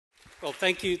Well,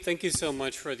 thank you so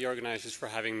much for the organizers for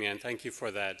having me, and thank you for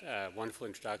that wonderful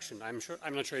introduction. I'm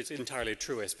not sure it's entirely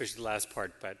true, especially the last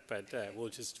part, but we'll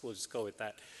just go with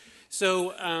that.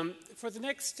 So for the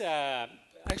next,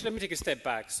 actually, let me take a step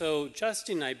back. So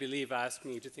Justin, I believe, asked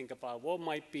me to think about what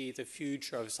might be the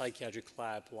future of a psychiatric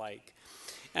lab like.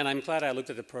 And I'm glad I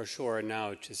looked at the brochure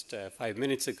now just 5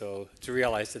 minutes ago to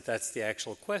realize that that's the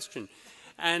actual question.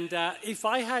 And if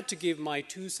I had to give my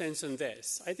 2 cents on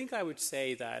this, I think I would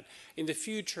say that in the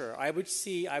future, I would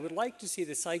like to see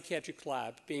the psychiatric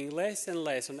lab being less and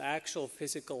less an actual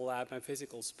physical lab and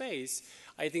physical space.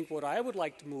 I think what I would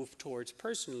like to move towards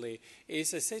personally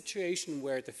is a situation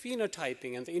where the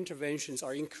phenotyping and the interventions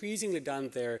are increasingly done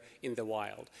there in the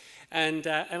wild. And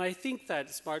I think that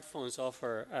smartphones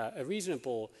offer a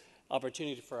reasonable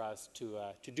opportunity for us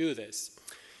to do this.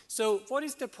 So what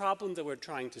is the problem that we're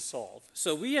trying to solve?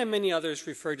 So we and many others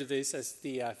refer to this as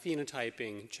the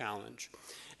phenotyping challenge.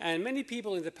 And many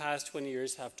people in the past 20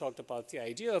 years have talked about the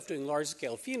idea of doing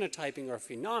large-scale phenotyping or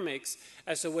phenomics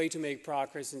as a way to make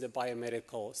progress in the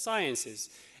biomedical sciences.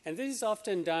 And this is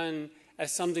often done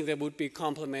as something that would be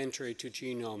complementary to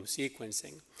genome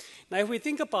sequencing. Now, if we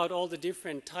think about all the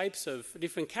different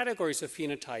categories of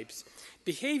phenotypes,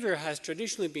 behavior has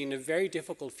traditionally been a very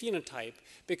difficult phenotype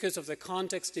because of the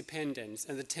context dependence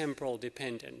and the temporal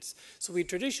dependence. So we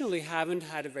traditionally haven't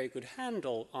had a very good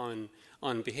handle on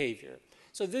behavior.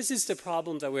 So this is the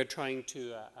problem that we're trying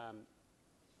to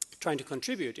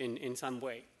contribute in some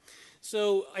way.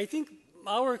 So I think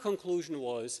our conclusion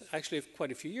was, actually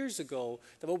quite a few years ago,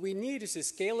 that what we need is a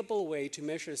scalable way to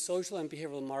measure social and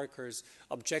behavioral markers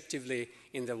objectively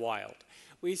in the wild.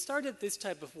 We started this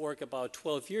type of work about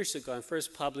 12 years ago and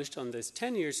first published on this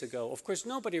 10 years ago. Of course,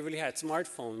 nobody really had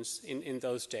smartphones in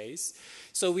those days.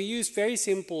 So we used very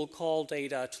simple call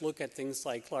data to look at things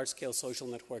like large-scale social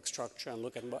network structure and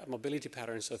look at mobility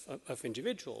patterns of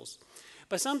individuals.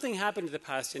 But something happened in the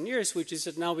past 10 years, which is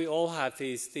that now we all have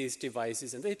these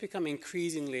devices, and they've become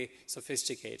increasingly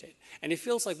sophisticated. And it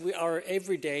feels like our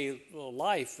everyday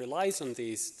life relies on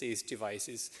these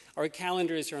devices. Our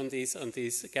calendars are on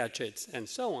these gadgets, and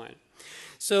so on.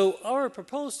 So our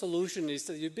proposed solution is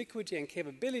the ubiquity and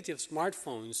capability of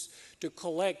smartphones to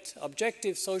collect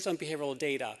objective social and behavioral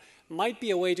data might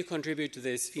be a way to contribute to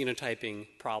this phenotyping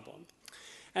problem.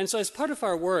 And so as part of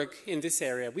our work in this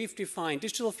area, we've defined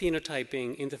digital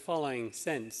phenotyping in the following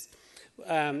sense.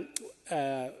 It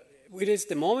is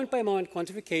the moment-by-moment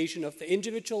quantification of the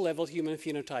individual level human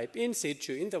phenotype in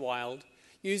situ, in the wild,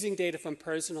 using data from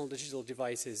personal digital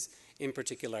devices, in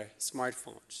particular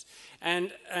smartphones.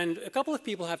 And a couple of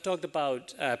people have talked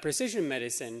about precision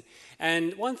medicine.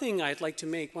 And one point I'd like to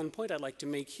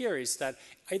make here is that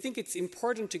I think it's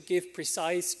important to give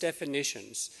precise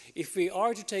definitions. If we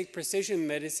are to take precision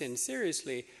medicine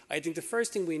seriously, I think the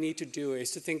first thing we need to do is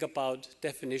to think about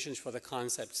definitions for the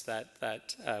concepts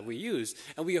that we use.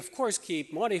 And we, of course,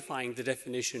 keep modifying the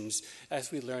definitions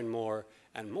as we learn more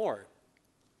and more.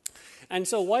 And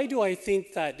so why do I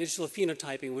think that digital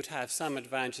phenotyping would have some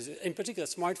advantages, in particular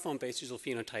smartphone-based digital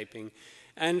phenotyping?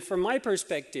 And from my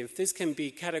perspective, this can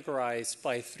be categorized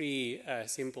by 3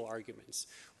 simple arguments.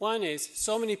 One is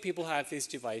so many people have these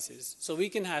devices, so we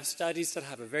can have studies that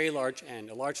have a very large N,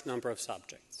 a large number of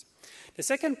subjects. The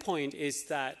second point is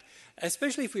that,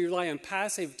 especially if we rely on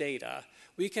passive data,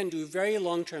 we can do very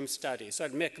long-term studies. So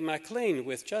at McLean,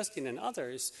 with Justin and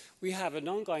others, we have an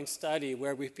ongoing study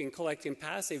where we've been collecting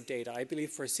passive data, I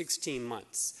believe, for 16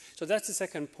 months. So that's the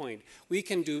second point.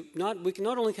 Not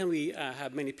only can we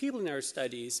have many people in our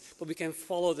studies, but we can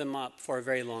follow them up for a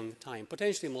very long time,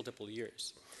 potentially multiple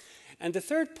years. And the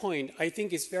third point, I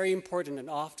think, is very important and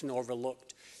often overlooked.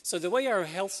 So the way our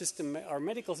health system, our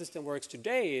medical system works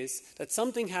today is that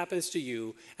something happens to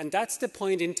you, and that's the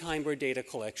point in time where data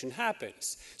collection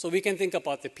happens. So we can think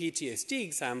about the PTSD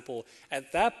example.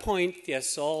 At that point, the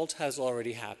assault has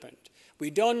already happened. We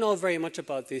don't know very much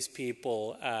about these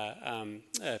people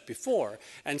before.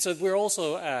 And so we're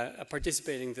also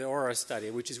participating in the Aura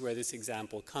study, which is where this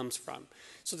example comes from.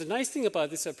 So the nice thing about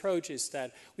this approach is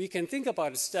that we can think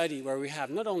about a study where we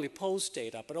have not only post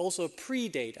data, but also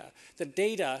pre-data, the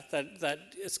data that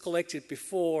is collected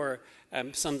before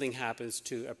something happens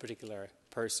to a particular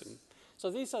person. So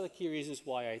these are the key reasons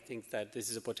why I think that this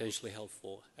is a potentially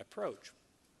helpful approach.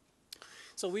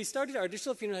 So we started our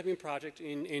digital phenotyping project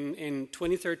in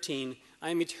 2013.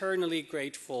 I'm eternally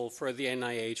grateful for the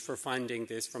NIH for funding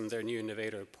this from their new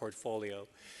innovator portfolio.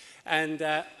 And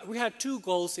we had 2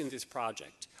 goals in this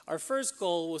project. Our first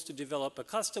goal was to develop a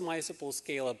customizable,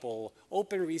 scalable,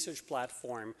 open research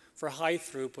platform for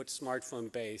high-throughput,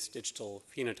 smartphone-based digital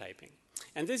phenotyping.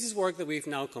 And this is work that we've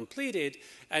now completed,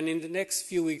 and in the next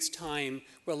few weeks' time,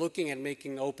 we're looking at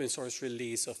making an open source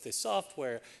release of this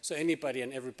software, so anybody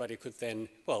and everybody could then,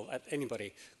 well,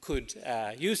 anybody could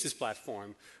use this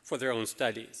platform for their own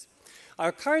studies.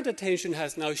 Our current attention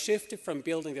has now shifted from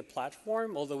building the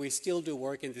platform, although we still do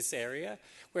work in this area.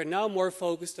 We're now more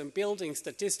focused on building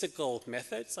statistical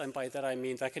methods, and by that I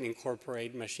mean that can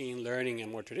incorporate machine learning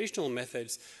and more traditional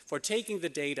methods for taking the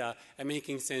data and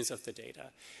making sense of the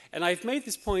data. And I've made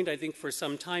this point, I think, for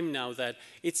some time now, that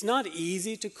it's not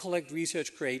easy to collect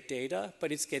research-grade data,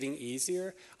 but it's getting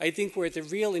easier. I think where the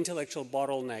real intellectual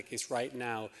bottleneck is right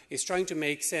now is trying to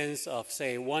make sense of,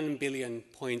 say, 1 billion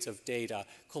points of data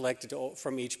collected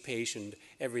from each patient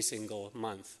every single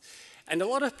month. And a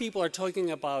lot of people are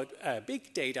talking about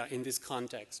big data in this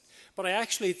context, but I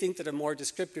actually think that a more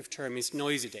descriptive term is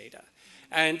noisy data.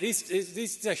 And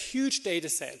these are huge data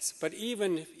sets, but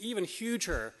even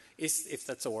huger, if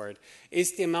that's a word,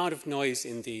 is the amount of noise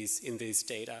in these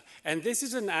data. And this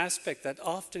is an aspect that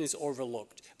often is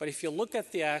overlooked. But if you look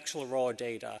at the actual raw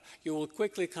data, you will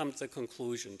quickly come to the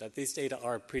conclusion that these data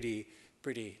are pretty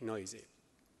noisy.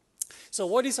 So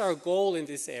what is our goal in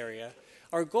this area?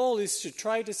 Our goal is to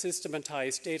try to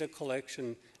systematize data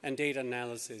collection and data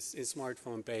analysis in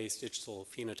smartphone-based digital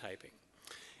phenotyping.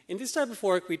 In this type of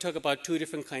work, we talk about two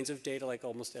different kinds of data, like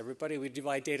almost everybody. We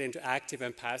divide data into active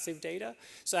and passive data.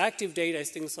 So active data is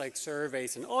things like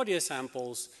surveys and audio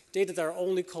samples, data that are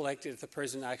only collected if the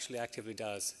person actually actively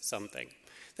does something.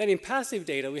 Then in passive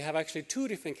data, we have actually two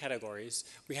different categories.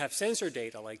 We have sensor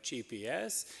data like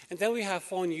GPS, and then we have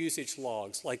phone usage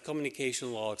logs like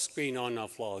communication logs, screen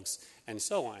on-off logs, and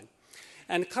so on.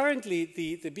 And currently,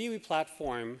 the BWI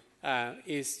platform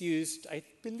is used, I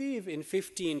believe, in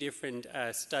 15 different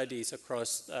studies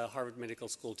across Harvard Medical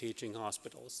School teaching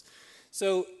hospitals.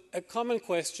 So a common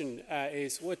question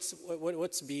is, what's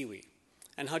BWI?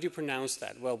 And how do you pronounce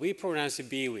that? Well, we pronounce it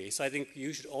BWI, so I think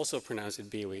you should also pronounce it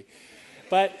BWI.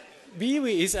 But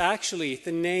BWI is actually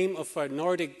the name of a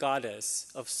Nordic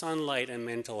goddess of sunlight and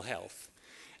mental health.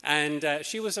 And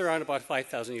she was around about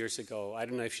 5,000 years ago. I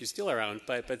don't know if she's still around,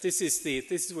 but this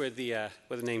is where the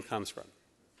name comes from.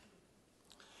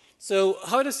 So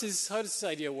how does this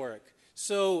idea work?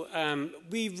 So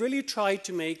we really tried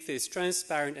to make this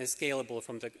transparent and scalable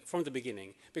from the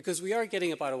beginning, because we are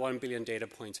getting about 1 billion data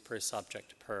points per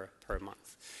subject per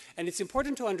month. And it's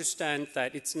important to understand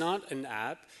that it's not an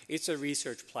app, it's a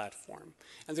research platform.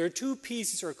 And there are two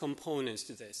pieces or components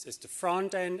to this. It's the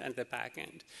front end and the back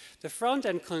end. The front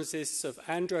end consists of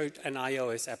Android and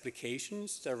iOS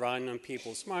applications that run on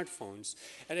people's smartphones.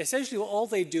 And essentially all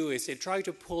they do is they try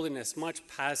to pull in as much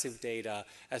passive data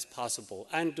as possible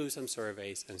and do some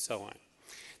surveys and so on.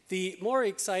 The more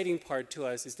exciting part to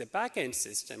us is the back-end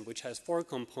system, which has 4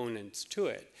 components to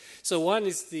it. So one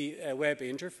is the web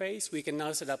interface. We can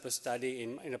now set up a study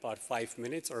in about 5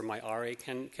 minutes, or my RA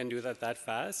can do that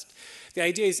fast. The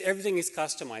idea is everything is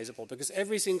customizable, because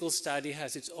every single study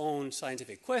has its own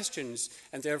scientific questions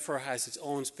and therefore has its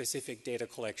own specific data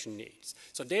collection needs.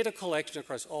 So data collection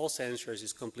across all sensors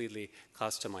is completely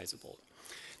customizable.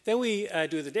 Then we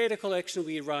do the data collection.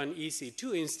 We run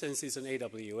EC2 instances on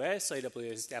AWS.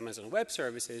 AWS is the Amazon Web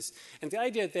Services. And the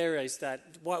idea there is that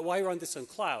why run this on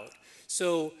cloud?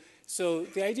 So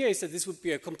the idea is that this would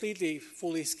be a completely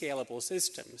fully scalable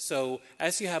system. So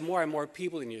as you have more and more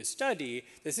people in your study,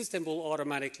 the system will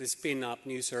automatically spin up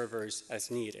new servers as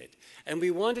needed. And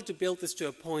we wanted to build this to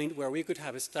a point where we could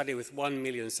have a study with 1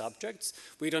 million subjects.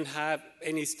 We don't have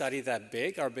any study that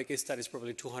big. Our biggest study is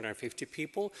probably 250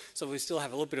 people. So we still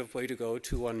have a little bit of way to go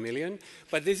to 1 million.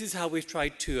 But this is how we've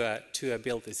tried to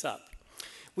build this up.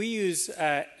 We use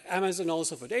Amazon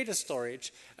also for data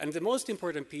storage, and the most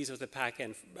important piece of the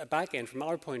back end from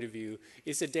our point of view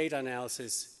is the data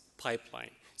analysis pipeline.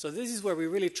 So this is where we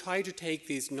really try to take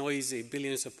these noisy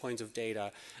billions of points of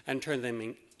data and turn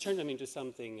them into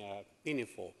something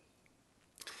meaningful.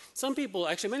 Some people,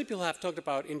 actually many people have talked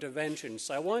about interventions,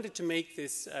 so I wanted to make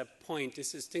this point,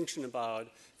 this distinction about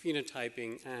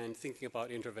phenotyping and thinking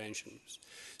about interventions.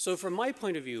 So from my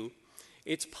point of view,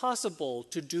 it's possible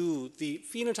to do the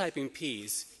phenotyping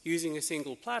piece using a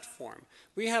single platform.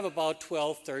 We have about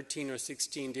 12, 13, or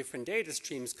 16 different data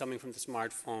streams coming from the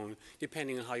smartphone,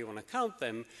 depending on how you want to count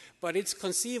them. But it's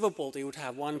conceivable that you would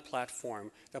have one platform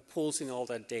that pulls in all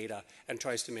that data and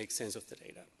tries to make sense of the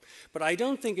data. But I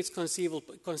don't think it's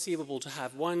conceivable to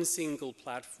have one single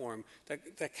platform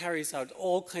that carries out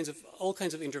all kinds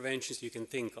of interventions you can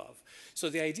think of. So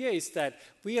the idea is that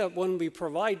when we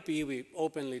provide BWI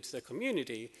openly to the community,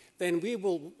 community, then we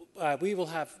will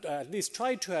have at least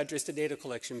tried to address the data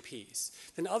collection piece.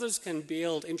 Then others can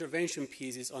build intervention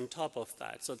pieces on top of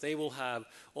that. So they will have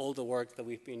all the work that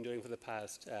we've been doing for the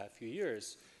past few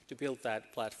years to build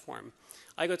that platform.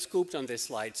 I got scooped on this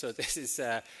slide, so this is,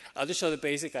 I'll just show the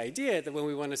basic idea that when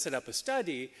we want to set up a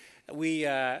study, we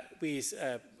go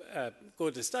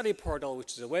to the study portal,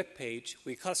 which is a web page.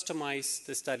 We customize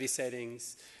the study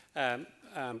settings.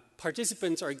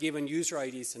 Participants are given user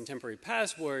IDs and temporary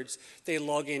passwords. They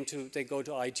log into, they go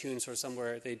to iTunes or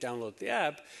somewhere, they download the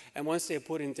app, and once they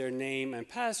put in their name and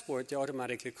password, they're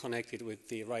automatically connected with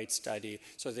the right study,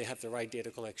 so they have the right data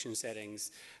collection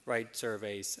settings, right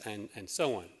surveys, and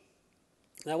so on.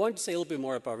 Now, I want to say a little bit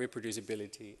more about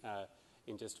reproducibility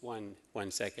in just one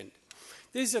second.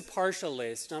 This is a partial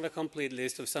list, not a complete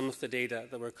list of some of the data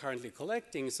that we're currently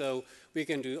collecting. So we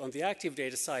can do, on the active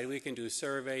data side, we can do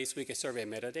surveys. We can survey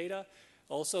metadata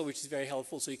also, which is very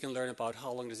helpful. So you can learn about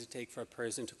how long does it take for a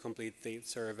person to complete the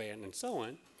survey and so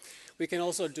on. We can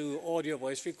also do audio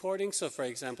voice recording. So, for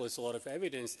example, there's a lot of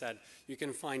evidence that you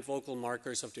can find vocal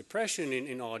markers of depression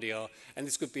in audio, and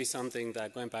this could be something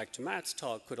that, going back to Matt's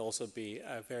talk, could also be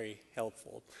very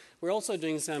helpful. We're also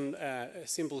doing some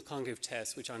simple cognitive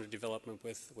tests, which are under development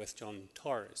with John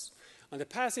Torres. On the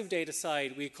passive data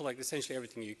side, we collect essentially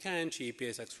everything you can,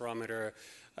 GPS, accelerometer,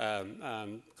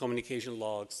 communication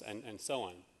logs, and so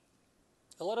on.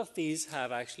 A lot of these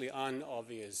have actually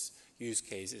unobvious use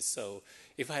cases. So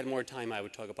if I had more time, I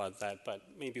would talk about that, but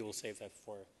maybe we'll save that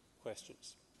for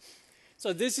questions.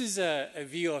 So this is a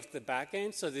view of the back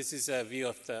end. So this is a view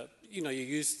of the, you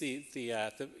use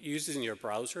use this in your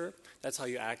browser. That's how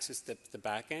you access the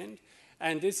back end.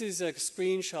 And this is a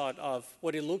screenshot of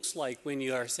what it looks like when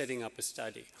you are setting up a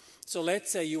study. So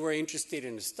let's say you were interested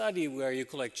in a study where you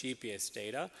collect GPS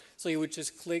data. So you would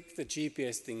just click the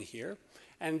GPS thing here.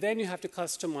 And then you have to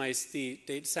customize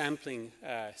the sampling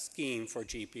scheme for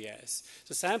GPS.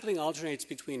 So sampling alternates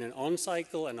between an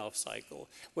on-cycle and off-cycle.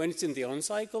 When it's in the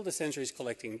on-cycle, the sensor is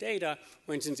collecting data.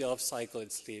 When it's in the off-cycle,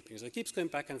 it's sleeping. So it keeps going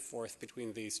back and forth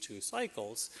between these two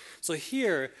cycles. So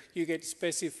here, you get to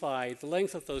specify the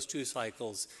length of those two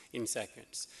cycles in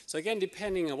seconds. So again,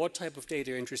 depending on what type of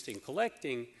data you're interested in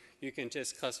collecting, you can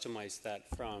just customize that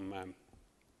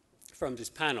from this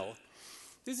panel.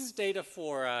 This is data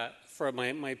for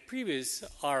my previous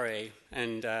RA,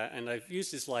 and I've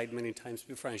used this slide many times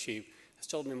before, and she has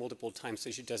told me multiple times,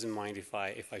 so she doesn't mind if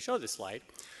I show this slide.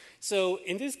 So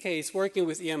in this case, working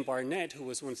with Ian Barnett, who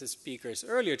was one of the speakers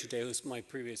earlier today, who's my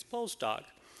previous postdoc,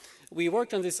 we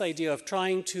worked on this idea of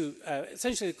trying to,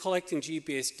 essentially collecting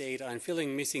GPS data and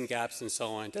filling missing gaps and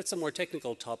so on. That's a more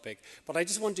technical topic, but I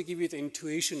just want to give you the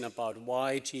intuition about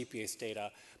why GPS data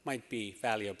might be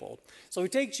valuable. So we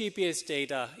take GPS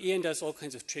data, Ian does all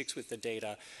kinds of tricks with the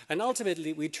data, and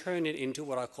ultimately we turn it into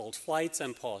what are called flights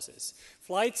and pauses.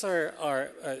 Flights are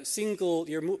single,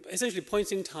 essentially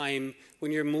points in time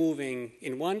when you're moving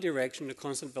in one direction at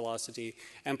constant velocity,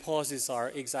 and pauses are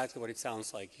exactly what it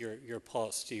sounds like. You're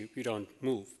paused, you don't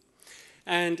move.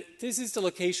 And this is the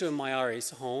location of my RA's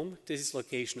home. This is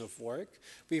location of work.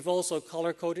 We've also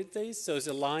color-coded these. So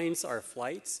the lines are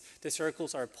flights. The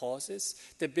circles are pauses.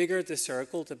 The bigger the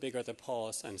circle, the bigger the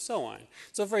pause, and so on.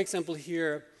 So for example,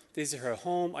 here, this is her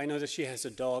home. I know that she has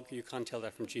a dog. You can't tell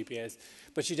that from GPS.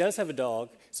 But she does have a dog.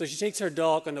 So she takes her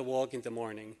dog on a walk in the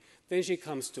morning. Then she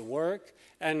comes to work.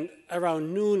 And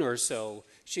around noon or so,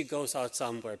 she goes out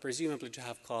somewhere, presumably to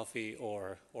have coffee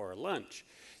or lunch.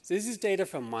 So this is data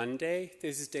from Monday.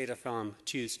 This is data from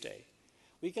Tuesday.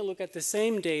 We can look at the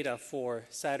same data for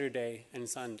Saturday and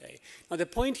Sunday. Now, the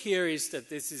point here is that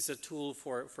this is a tool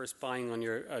for spying on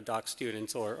your doc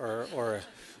students or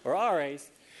RAs,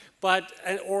 but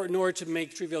in order to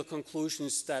make trivial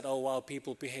conclusions that, oh, wow,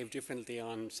 people behave differently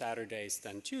on Saturdays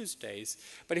than Tuesdays.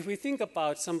 But if we think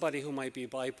about somebody who might be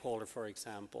bipolar, for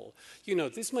example,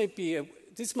 this might be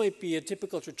a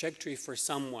typical trajectory for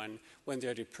someone when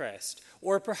they're depressed.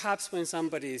 Or perhaps when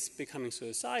somebody is becoming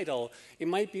suicidal, it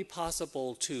might be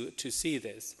possible to see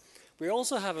this. We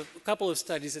also have a couple of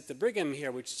studies at the Brigham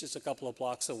here, which is just a couple of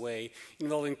blocks away,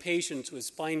 involving patients with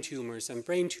spine tumors and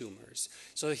brain tumors.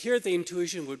 So here the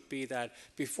intuition would be that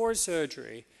before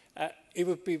surgery, it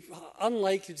would be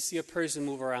unlikely to see a person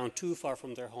move around too far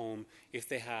from their home if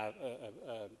they have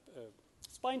a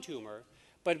spine tumor.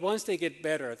 But once they get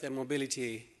better, their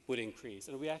mobility would increase.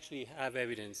 And we actually have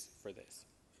evidence for this.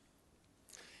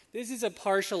 This is a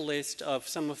partial list of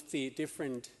some of the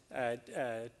different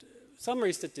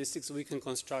summary statistics we can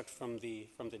construct from the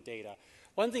data.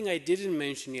 One thing I didn't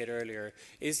mention yet earlier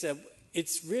is that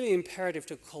it's really imperative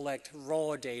to collect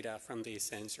raw data from these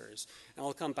sensors. And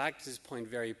I'll come back to this point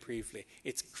very briefly.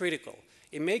 It's critical.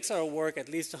 It makes our work at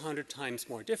least 100 times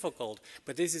more difficult,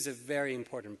 but this is a very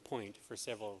important point for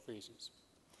several reasons.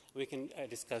 We can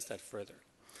discuss that further.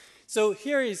 So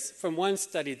here is from one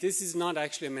study. This is not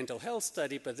actually a mental health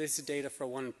study, but this is data for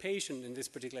one patient, in this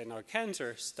particular in our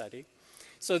cancer study.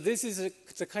 So this is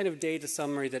the kind of data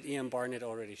summary that Ian Barnett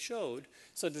already showed.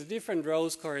 So the different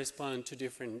rows correspond to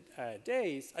different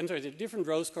days. I'm sorry, the different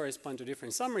rows correspond to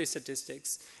different summary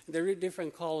statistics. And the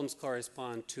different columns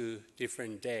correspond to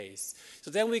different days.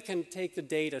 So then we can take the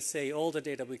data, say all the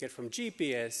data we get from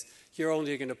GPS, here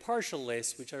only in a partial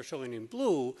list, which are shown in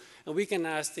blue, and we can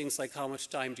ask things like how much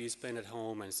time do you spend at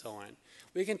home and so on.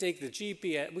 We can take the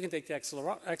GPS, we can take the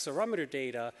accelerometer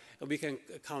data, and we can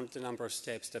count the number of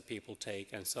steps that people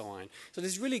take and so on. So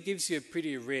this really gives you a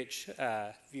pretty rich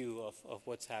view of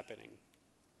what's happening.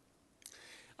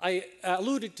 I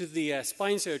alluded to the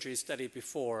spine surgery study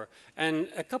before, and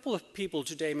a couple of people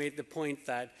today made the point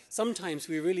that sometimes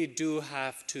we really do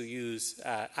have to use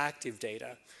active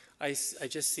data. I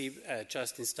just see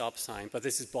Justin's stop sign, but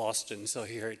this is Boston, so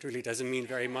here it really doesn't mean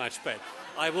very much. But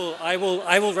I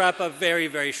will wrap up very,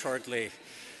 very shortly.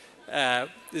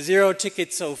 0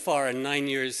 tickets so far, and 9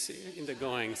 years in the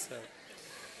going. So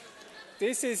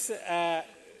this is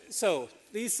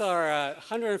these are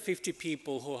 150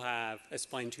 people who have a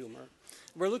spine tumor.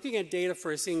 We're looking at data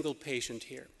for a single patient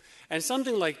here. And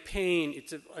something like pain,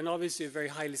 it's obviously a very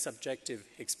highly subjective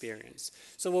experience.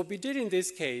 So what we did in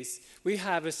this case, we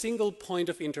have a single point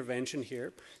of intervention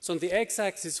here. So on the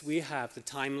x-axis, we have the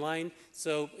timeline.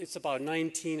 So it's about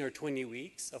 19 or 20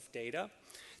 weeks of data.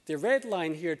 The red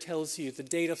line here tells you the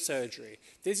date of surgery.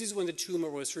 This is when the tumor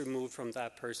was removed from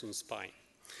that person's spine.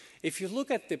 If you look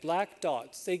at the black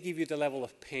dots, they give you the level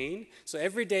of pain. So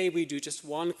every day we do just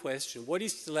one question. What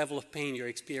is the level of pain you're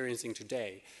experiencing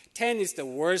today? 10 is the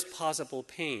worst possible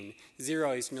pain.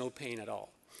 0 is no pain at all.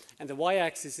 And the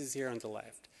y-axis is here on the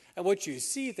left. And what you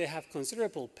see, they have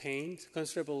considerable pain,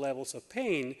 considerable levels of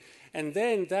pain, and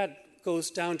then that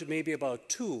goes down to maybe about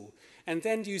 2. And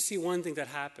then you see one thing that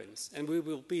happens, and we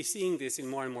will be seeing this in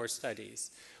more and more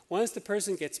studies. Once the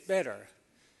person gets better,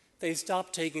 they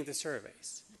stop taking the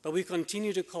surveys. But we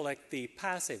continue to collect the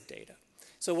passive data.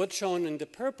 So what's shown in the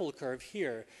purple curve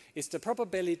here is the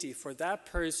probability for that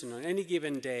person on any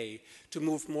given day to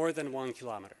move more than 1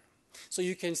 kilometer. So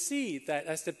you can see that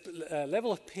as the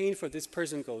level of pain for this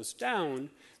person goes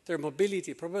down, their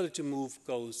mobility, probability to move,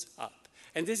 goes up.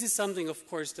 And this is something, of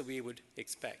course, that we would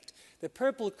expect. The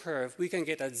purple curve we can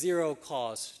get at 0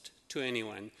 cost to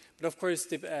anyone. But of course,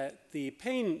 the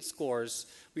pain scores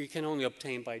we can only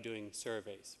obtain by doing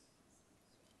surveys.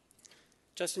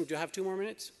 Justin, do you have 2 more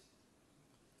minutes?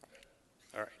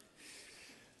 All right.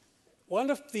 One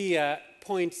of the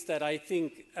points that I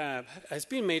think has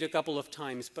been made a couple of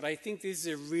times, but I think this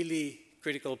is a really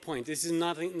critical point. This is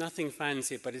nothing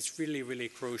fancy, but it's really, really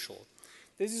crucial.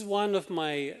 This is one of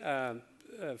my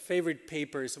favorite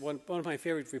papers, one of my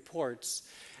favorite reports,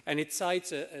 and it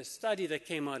cites a study that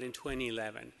came out in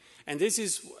 2011. And this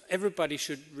is, everybody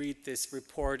should read this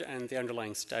report and the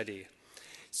underlying study.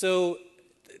 So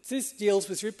this deals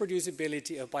with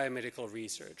reproducibility of biomedical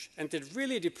research. And the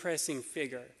really depressing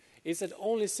figure is that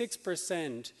only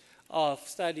 6% of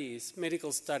studies,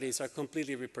 medical studies, are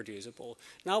completely reproducible.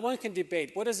 Now one can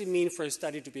debate, what does it mean for a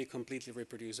study to be completely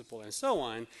reproducible and so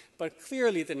on, but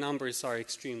clearly the numbers are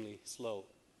extremely slow.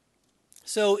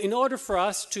 So in order for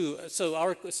us to,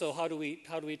 how do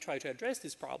we try to address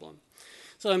this problem?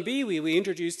 So in BWI, we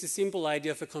introduced the simple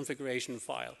idea of a configuration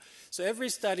file. So every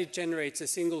study generates a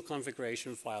single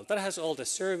configuration file. That has all the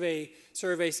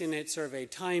surveys in it, survey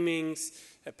timings,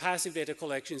 passive data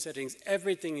collection settings.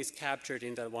 Everything is captured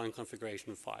in that one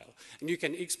configuration file. And you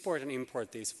can export and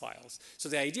import these files. So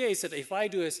the idea is that if I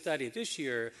do a study this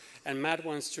year and Matt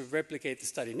wants to replicate the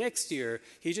study next year,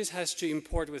 he just has to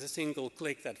import with a single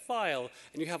click that file,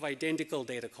 and you have identical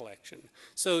data collection.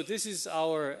 So this is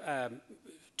our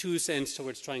 2 cents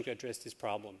towards trying to address this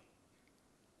problem.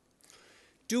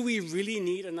 Do we really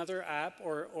need another app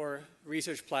or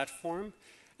research platform?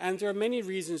 And there are many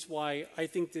reasons why I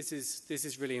think this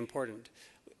is really important.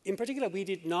 In particular, we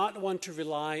did not want to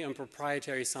rely on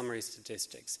proprietary summary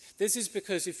statistics. This is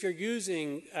because if you're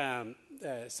using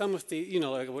some of the,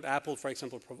 like what Apple, for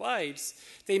example, provides,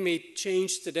 they may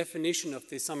change the definition of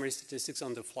the summary statistics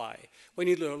on the fly. When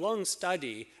you do a long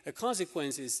study, a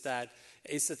consequence is that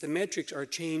the metrics are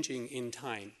changing in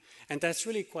time. And that's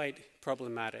really quite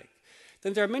problematic.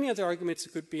 Then there are many other arguments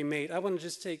that could be made. I want to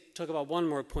just talk about one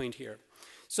more point here.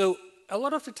 So a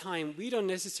lot of the time, we don't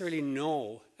necessarily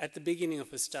know at the beginning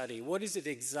of a study what is it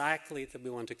exactly that we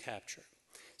want to capture.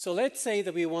 So let's say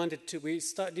that we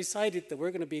decided that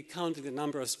we're going to be counting the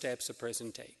number of steps a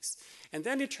person takes. And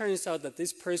then it turns out that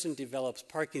this person develops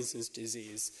Parkinson's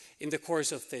disease in the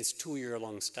course of this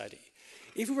 2-year-long study.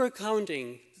 If we were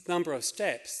counting the number of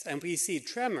steps and we see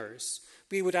tremors,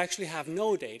 we would actually have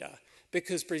no data,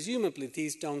 because presumably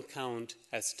these don't count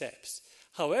as steps.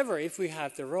 However, if we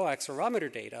have the raw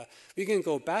accelerometer data, we can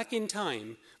go back in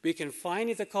time, we can find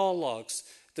the call logs,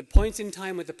 the points in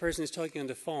time when the person is talking on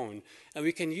the phone, and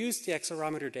we can use the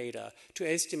accelerometer data to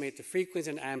estimate the frequency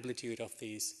and amplitude of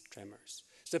these tremors.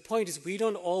 So the point is, we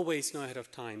don't always know ahead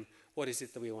of time what is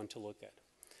it that we want to look at.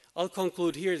 I'll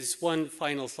conclude here. This one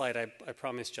final slide, I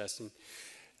promise, Justin.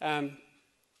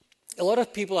 A lot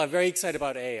of people are very excited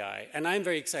about AI, and I'm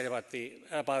very excited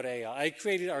about AI. I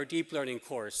created our deep learning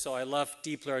course, so I love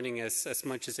deep learning as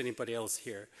much as anybody else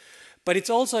here. But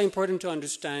it's also important to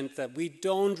understand that we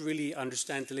don't really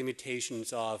understand the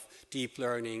limitations of deep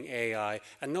learning, AI,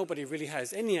 and nobody really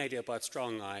has any idea about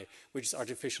strong I, which is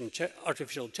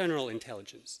artificial general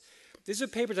intelligence. This is a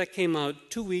paper that came out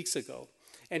 2 weeks ago,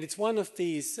 and it's one of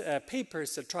these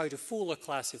papers that try to fool a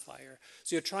classifier.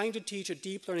 So you're trying to teach a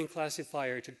deep learning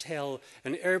classifier to tell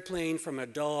an airplane from a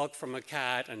dog, from a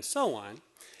cat, and so on.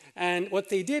 And what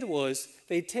they did was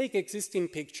they take existing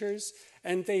pictures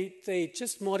and they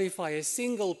just modify a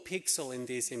single pixel in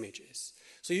these images.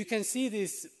 So you can see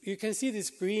these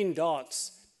green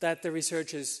dots that the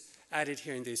researchers added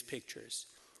here in these pictures.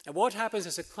 And what happens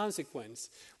as a consequence?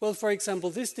 Well, for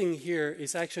example, this thing here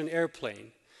is actually an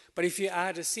airplane. But if you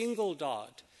add a single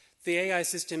dot, the AI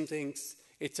system thinks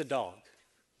it's a dog.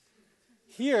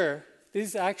 Here, this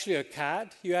is actually a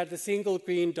cat. You add the single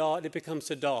green dot, it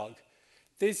becomes a dog.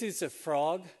 This is a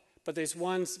frog, but there's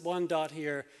one dot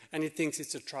here, and it thinks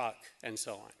it's a truck, and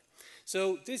so on.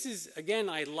 So this is, again,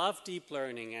 I love deep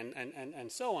learning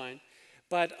and so on,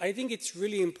 but I think it's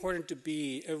really important to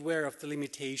be aware of the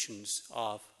limitations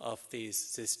of these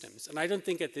systems. And I don't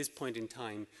think at this point in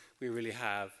time we really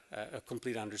have a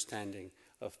complete understanding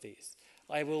of these.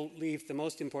 I will leave the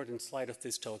most important slide of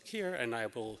this talk here, and I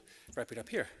will wrap it up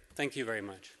here. Thank you very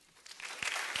much.